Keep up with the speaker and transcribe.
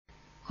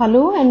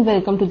Hello and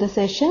welcome to the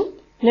session.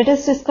 Let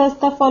us discuss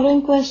the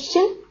following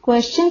question.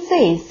 Question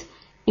says,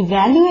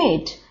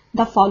 evaluate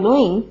the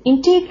following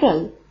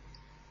integral.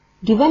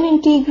 Given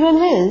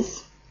integral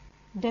is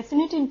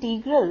definite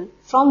integral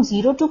from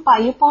 0 to pi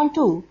upon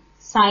 2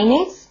 sin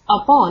x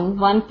upon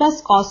 1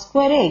 plus cos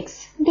square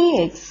x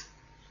dx.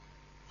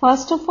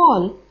 First of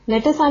all,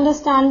 let us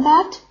understand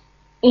that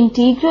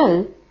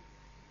integral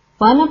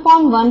 1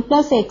 upon 1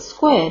 plus x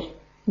square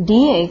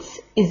dx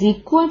is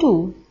equal to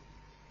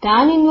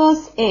tan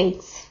inverse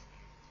x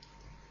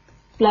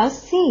plus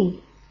c.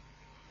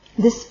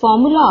 This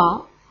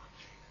formula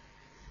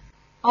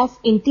of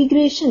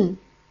integration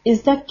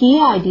is the key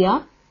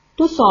idea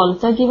to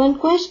solve the given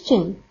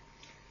question.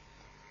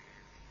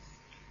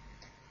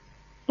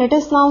 Let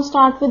us now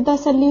start with the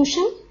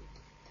solution.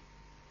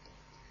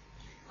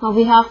 Now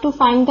we have to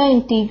find the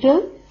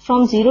integral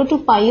from 0 to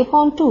pi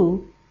upon 2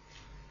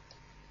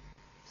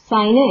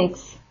 sin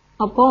x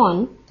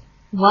upon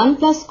 1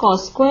 plus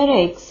cos square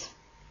x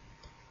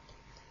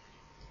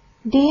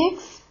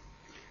dx.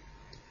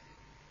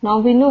 Now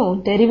we know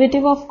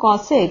derivative of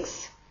cos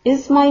x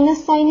is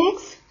minus sin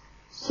x.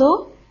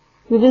 So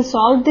we will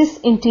solve this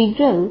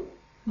integral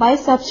by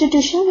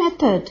substitution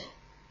method.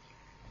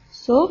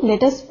 So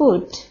let us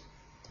put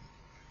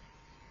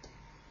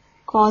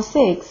cos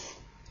x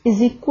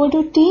is equal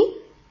to t.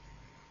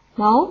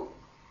 Now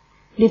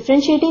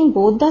differentiating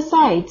both the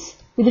sides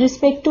with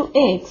respect to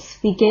x,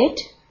 we get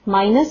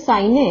minus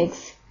sin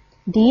x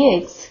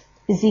dx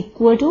is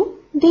equal to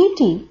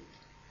dt.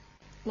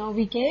 Now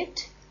we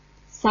get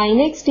sin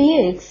x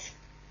dx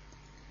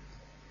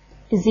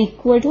is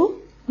equal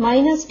to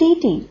minus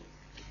dt.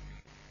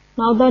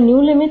 Now the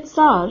new limits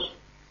are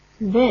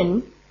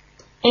when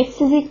x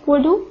is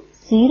equal to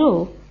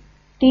 0,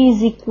 t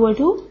is equal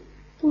to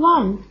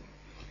 1,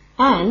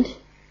 and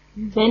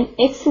when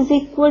x is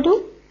equal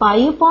to pi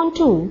upon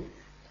 2,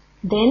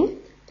 then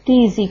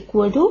t is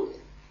equal to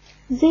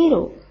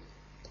 0.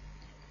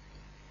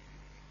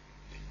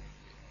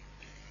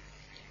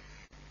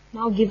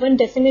 Now given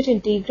definite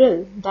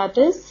integral, that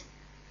is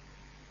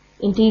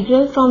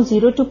integral from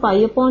 0 to pi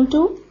upon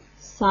 2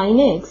 sin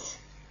x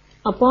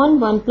upon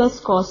 1 plus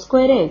cos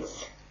square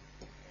x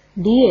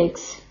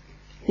dx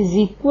is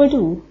equal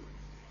to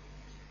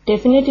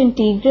definite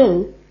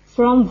integral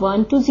from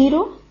 1 to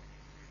 0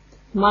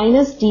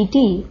 minus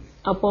dt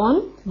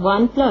upon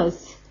 1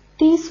 plus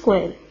t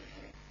square.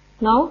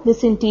 Now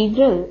this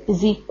integral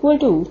is equal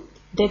to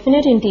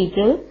definite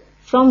integral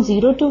from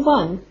 0 to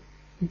 1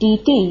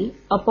 dt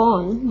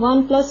upon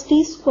 1 plus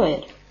t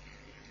square.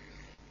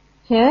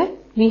 Here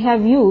we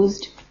have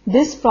used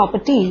this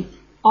property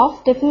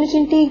of definite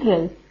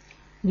integral.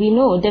 We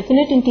know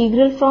definite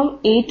integral from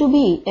a to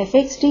b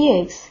fx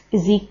dx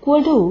is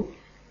equal to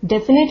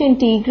definite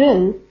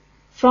integral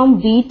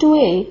from b to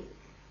a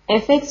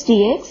fx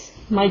dx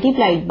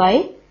multiplied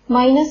by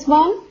minus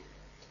 1.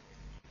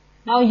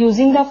 Now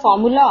using the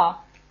formula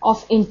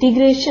of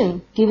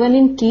integration given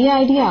in t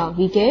idea,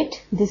 we get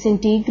this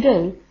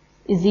integral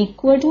is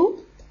equal to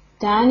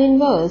tan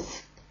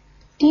inverse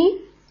t,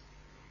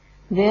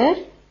 where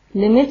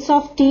limits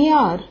of t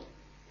are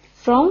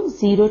from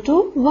 0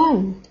 to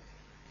 1.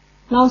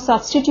 Now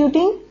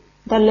substituting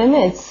the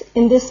limits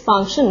in this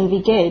function,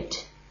 we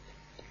get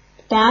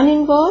tan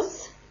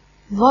inverse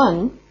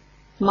 1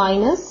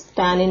 minus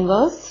tan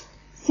inverse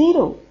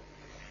 0.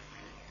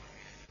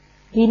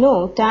 We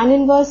know tan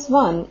inverse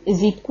 1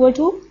 is equal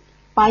to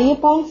pi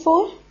upon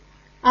 4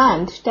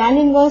 and tan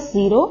inverse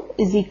 0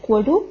 is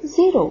equal to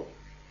 0.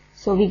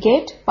 So we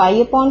get pi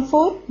upon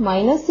 4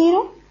 minus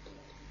 0.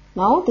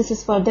 Now this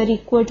is further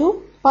equal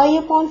to pi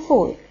upon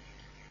 4.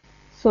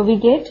 So we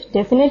get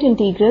definite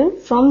integral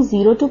from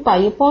 0 to pi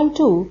upon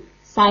 2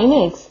 sin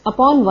x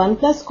upon 1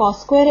 plus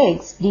cos square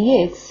x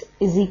dx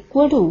is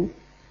equal to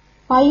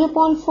pi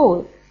upon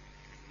 4.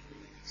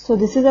 So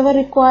this is our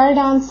required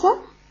answer.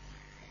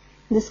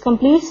 This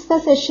completes the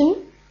session.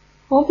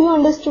 Hope you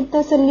understood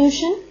the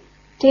solution.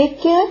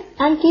 Take care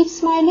and keep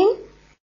smiling.